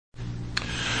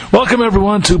Welcome,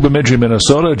 everyone, to Bemidji,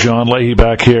 Minnesota. John Leahy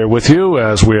back here with you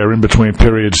as we are in between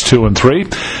periods 2 and 3.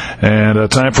 And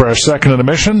time for our second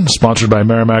intermission, sponsored by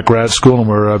Merrimack Grad School. And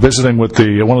we're visiting with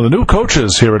one of the new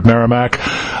coaches here at Merrimack,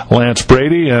 Lance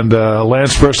Brady. And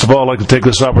Lance, first of all, I'd like to take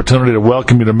this opportunity to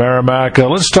welcome you to Merrimack.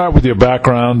 Let's start with your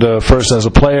background, first as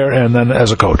a player and then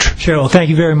as a coach. Sure. Well, thank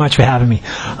you very much for having me.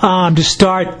 To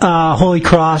start, Holy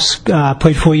Cross,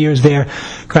 played 4 years there,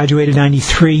 graduated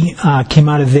 93, came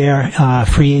out of there,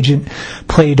 free agent,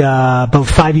 played about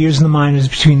 5 years in the minors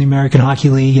between the American Hockey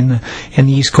League and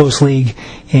the East Coast League,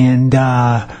 and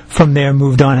from there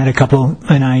moved on, had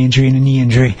an eye injury and a knee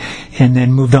injury, and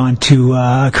then moved on to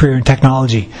a career in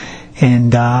technology.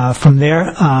 And from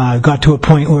there, got to a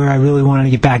point where I really wanted to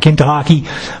get back into hockey,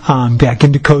 back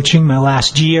into coaching. My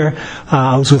last year,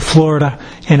 I was with Florida,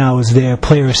 and I was their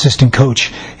player assistant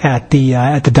coach at the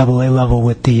AA level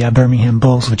with the Birmingham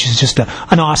Bulls, which is just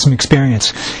an awesome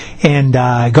experience. And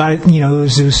got it, it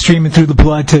was streaming through the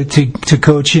blood to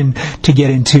coach and to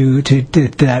get into to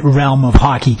that realm of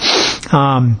hockey.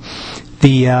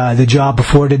 The job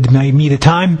afforded me the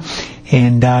time,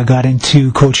 and got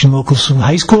into coaching local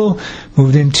high school,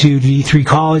 moved into D3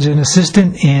 college as an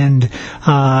assistant, and the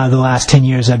last 10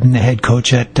 years I've been the head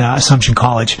coach at Assumption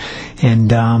College,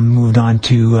 and moved on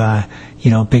to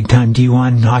big time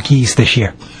D1 Hockey East this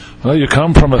year. Well, you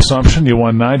come from Assumption. You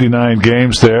won 99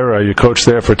 games there. You coached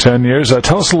there for 10 years.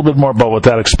 Tell us a little bit more about what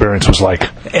that experience was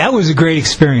like. That was a great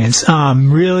experience.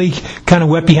 Really kind of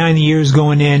wet behind the ears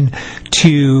going in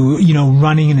to,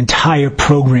 running an entire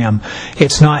program.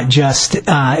 It's not just,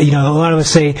 a lot of us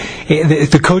say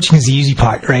the coaching is the easy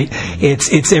part, right?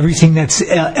 It's everything that's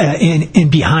in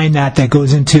behind that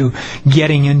goes into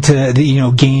getting into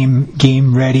the,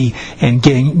 game ready and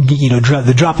getting,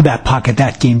 the drop of that puck at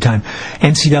that game time.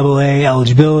 NCAA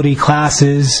eligibility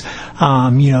classes,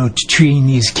 treating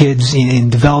these kids and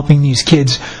developing these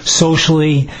kids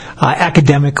socially,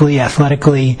 academically,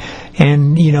 athletically,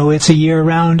 and it's a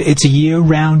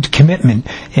year-round commitment,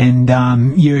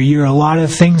 and you're a lot of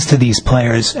things to these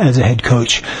players as a head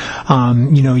coach.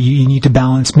 You need to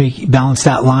balance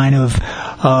that line of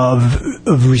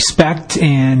respect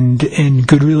and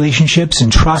good relationships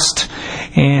and trust,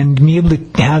 and be able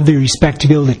to have the respect to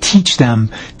be able to teach them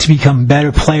to become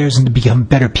better players and to become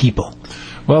better people.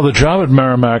 Well, the job at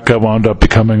Merrimack wound up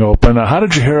becoming open. How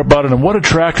did you hear about it, and what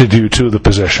attracted you to the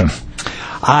position?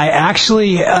 I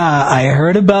actually I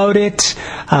heard about it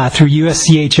through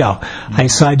USCHL. I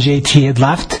saw JT had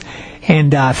left,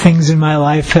 and things in my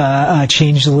life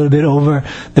changed a little bit over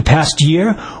the past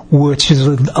year, which has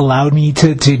allowed me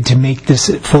to make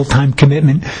this full-time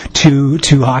commitment to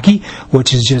hockey, which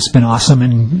has just been awesome,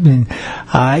 and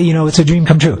it's a dream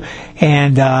come true.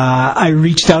 And I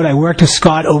reached out. I worked with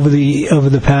Scott over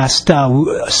the past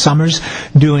summers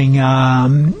doing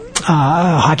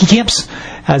hockey camps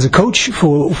as a coach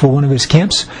for one of his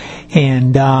camps,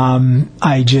 and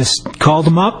I just called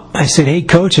him up. I said, "Hey,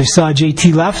 Coach, I saw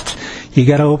JT left. You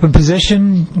got an open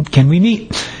position. Can we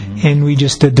meet?" And we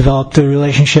just developed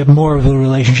more of a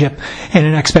relationship, and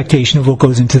an expectation of what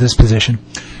goes into this position.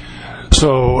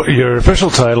 So your official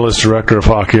title is Director of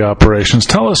Hockey Operations.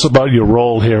 Tell us about your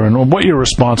role here and what you're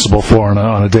responsible for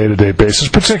on a day-to-day basis,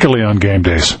 particularly on game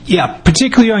days. Yeah,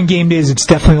 particularly on game days, it's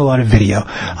definitely a lot of video,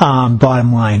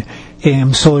 bottom line.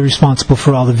 I'm solely responsible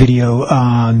for all the video,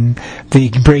 the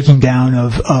breaking down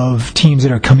of teams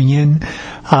that are coming in,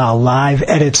 live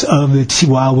edits of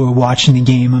while we're watching the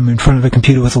game. I'm in front of a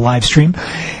computer with a live stream,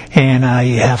 and I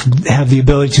have the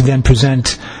ability to then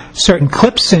present certain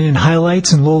clips and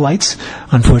highlights and lowlights,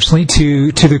 unfortunately,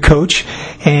 to the coach,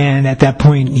 and at that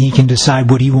point he can decide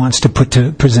what he wants to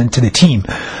present to the team.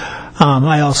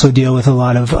 I also deal with a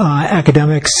lot of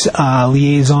academics,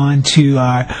 liaison to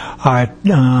a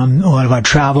lot of our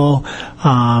travel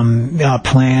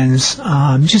plans,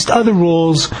 just other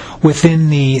roles within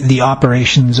the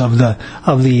operations of the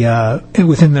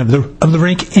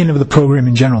rink and of the program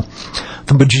in general.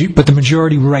 But the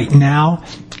majority right now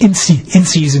in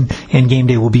season and game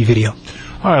day will be video.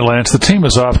 All right, Lance, the team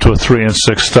is off to a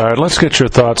 3-6 start. Let's get your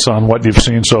thoughts on what you've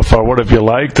seen so far. What have you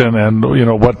liked, and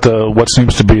what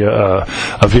seems to be a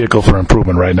vehicle for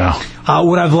improvement right now?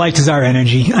 What I've liked is our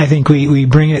energy. I think we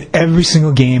bring it every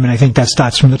single game, and I think that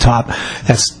starts from the top.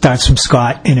 That starts from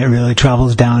Scott, and it really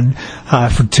travels down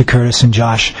to Curtis and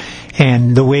Josh.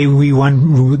 And the way we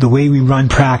run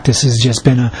practice has just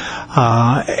been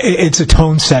it's a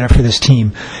tone setter for this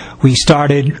team. We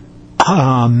started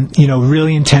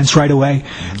really intense right away.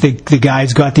 The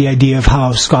guys got the idea of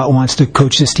how Scott wants to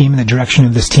coach this team and the direction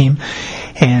of this team.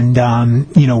 And,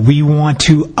 we want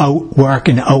to outwork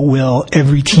and outwill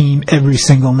every team every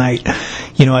single night.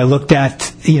 I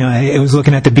was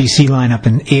looking at the BC lineup,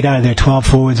 and 8 out of their 12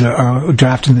 forwards are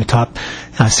drafted in the top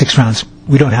 6 rounds.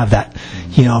 We don't have that,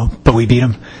 but we beat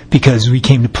them because we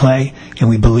came to play and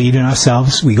we believed in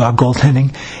ourselves. We got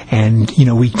goaltending, and,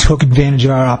 we took advantage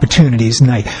of our opportunities.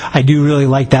 And I do really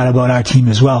like that about our team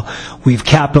as well. We've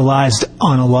capitalized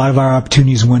on a lot of our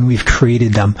opportunities when we've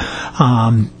created them.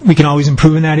 We can always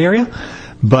improve in that area,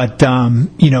 but,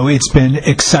 it's been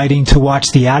exciting to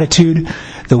watch the attitude,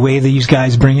 the way these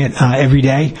guys bring it every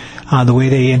day, the way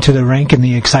they enter the rink and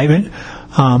the excitement.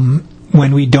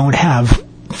 When we don't have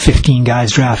 15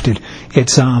 guys drafted,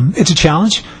 it's a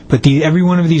challenge, but every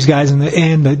one of these guys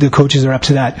and the coaches are up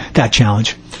to that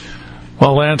challenge.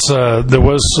 Well, Lance, there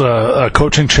was a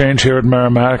coaching change here at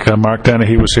Merrimack. Mark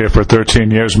Dennehy was here for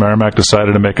 13 years. Merrimack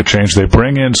decided to make a change. They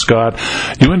bring in Scott.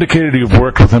 You indicated you've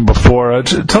worked with him before.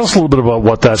 Tell us a little bit about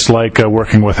what that's like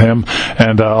working with him,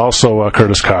 and also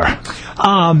Curtis Carr.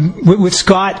 With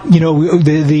Scott,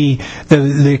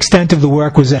 the extent of the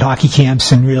work was at hockey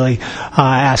camps, and really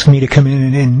asked me to come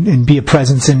in and be a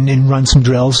presence and run some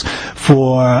drills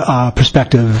for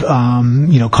prospective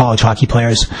college hockey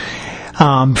players.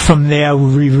 From there,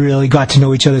 we really got to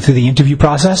know each other through the interview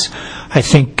process. I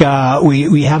think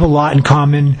we have a lot in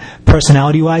common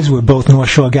personality-wise. We're both North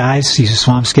Shore guys. He's a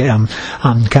Swampscott.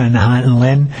 I'm kind of Nahant and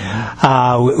Lynn.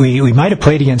 We might have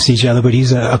played against each other, but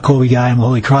he's a Colby guy. I'm a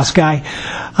Holy Cross guy.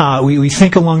 We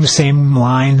think along the same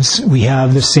lines. We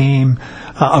have the same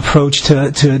approach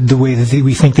to the way that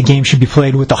we think the game should be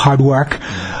played, with the hard work,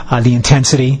 the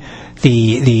intensity,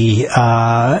 the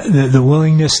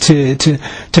willingness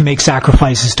to make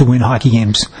sacrifices to win hockey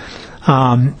games.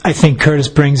 I think Curtis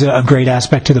brings a great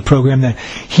aspect to the program, that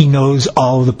he knows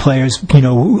all of the players,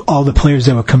 all the players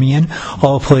that are coming in,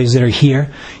 all the players that are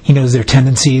here. He knows their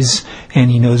tendencies,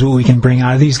 and he knows what we can bring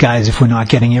out of these guys if we're not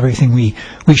getting everything we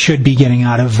should be getting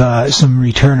out of some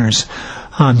returners.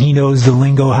 He knows the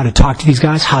lingo, how to talk to these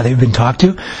guys, how they've been talked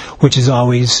to, which is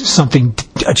always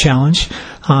a challenge.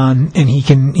 And he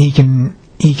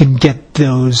can get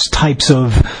those types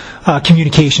of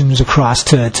communications across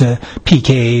to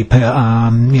PK,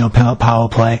 power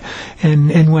play,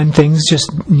 and when things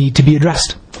just need to be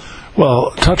addressed.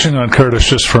 Well, touching on Curtis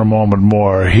just for a moment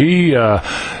more, he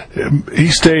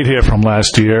stayed here from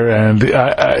last year, and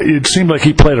it seemed like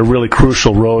he played a really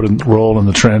crucial role in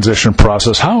the transition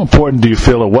process. How important do you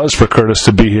feel it was for Curtis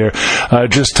to be here,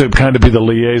 just to kind of be the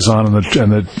liaison and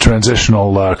the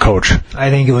transitional coach? I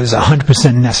think it was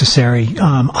 100% necessary.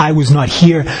 I was not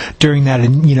here during that,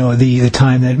 the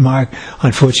time that Mark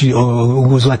unfortunately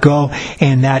was let go,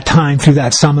 and that time through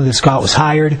that summer that Scott was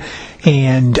hired.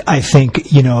 And I think,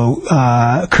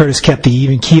 Curtis kept the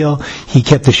even keel. He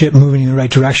kept the ship moving in the right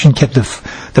direction, kept the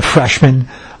freshmen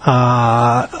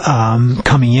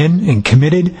coming in and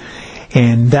committed.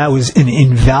 And that was an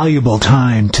invaluable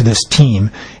time to this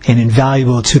team and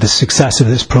invaluable to the success of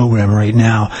this program right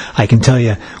now. I can tell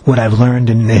you what I've learned,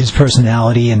 and his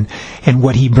personality and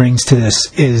what he brings to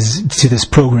this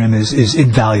program is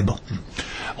invaluable.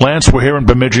 Lance, we're here in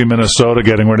Bemidji, Minnesota,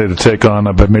 getting ready to take on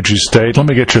Bemidji State. Let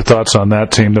me get your thoughts on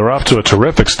that team. They're off to a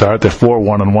terrific start. They're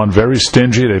 4-1-1, very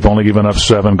stingy. They've only given up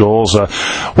 7 goals.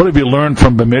 What have you learned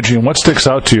from Bemidji, and what sticks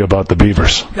out to you about the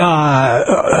Beavers?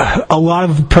 A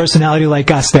lot of personality like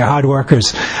us. They're hard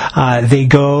workers. They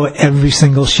go every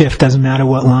single shift, doesn't matter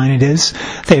what line it is.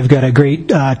 They've got a great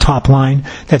top line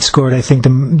that scored, I think,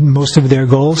 most of their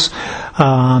goals.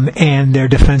 And their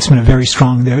defensemen are very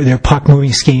strong. They're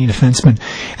puck-moving, skating defensemen.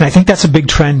 And I think that's a big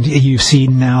trend you've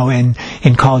seen now in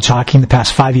college hockey in the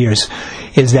past 5 years,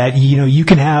 is that, you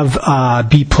can have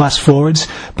B-plus forwards,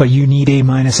 but you need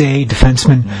A-A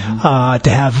defensemen to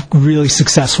have really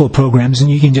successful programs.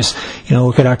 And you can just,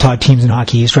 look at our top teams in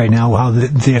Hockey East right now, how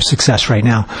their success right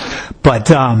now. But,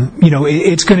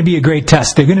 it's going to be a great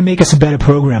test. They're going to make us a better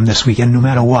program this weekend, no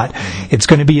matter what. It's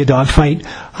going to be a dogfight.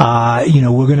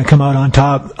 We're going to come out on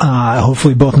top,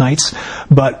 hopefully both nights.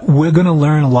 But we're going to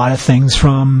learn a lot of things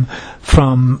from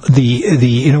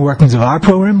the inner workings of our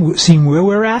program, seeing where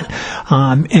we're at,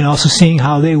 and also seeing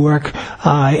how they work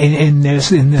in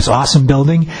this awesome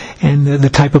building, and the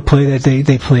type of play that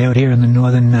they play out here in the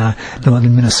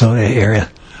northern Minnesota area.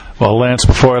 Well, Lance,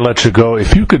 before I let you go,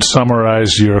 if you could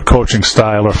summarize your coaching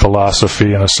style or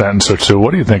philosophy in a sentence or two,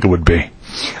 what do you think it would be?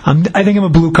 I think I'm a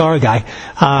blue-collar guy.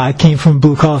 I came from a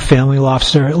blue-collar family,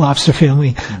 lobster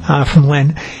family, from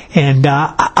Lynn. And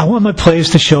I want my players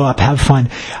to show up, have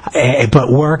fun,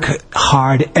 but work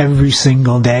hard every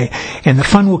single day. And the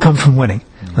fun will come from winning.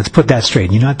 Let's put that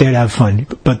straight. You're not there to have fun,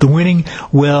 but the winning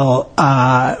will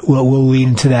lead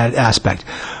into that aspect.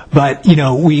 But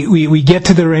we get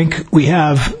to the rink. We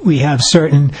have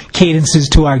certain cadences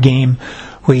to our game.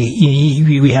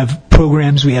 We have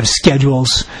programs, we have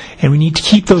schedules, and we need to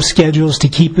keep those schedules to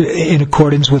keep in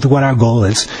accordance with what our goal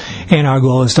is. And our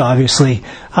goal is to obviously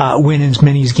win as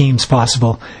many games as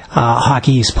possible.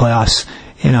 Hockey East playoffs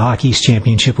and a Hockey East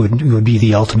championship would be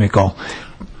the ultimate goal.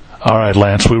 All right,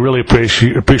 Lance, we really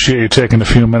appreciate you taking a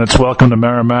few minutes. Welcome to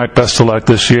Merrimack. Best of luck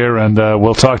this year, and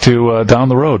we'll talk to you down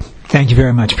the road. Thank you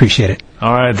very much. Appreciate it.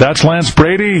 All right, that's Lance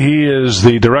Brady. He is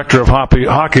the Director of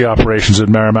Hockey Operations at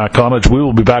Merrimack College. We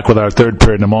will be back with our third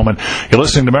period in a moment. You're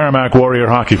listening to Merrimack Warrior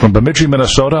Hockey from Bemidji,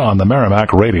 Minnesota on the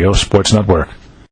Merrimack Radio Sports Network.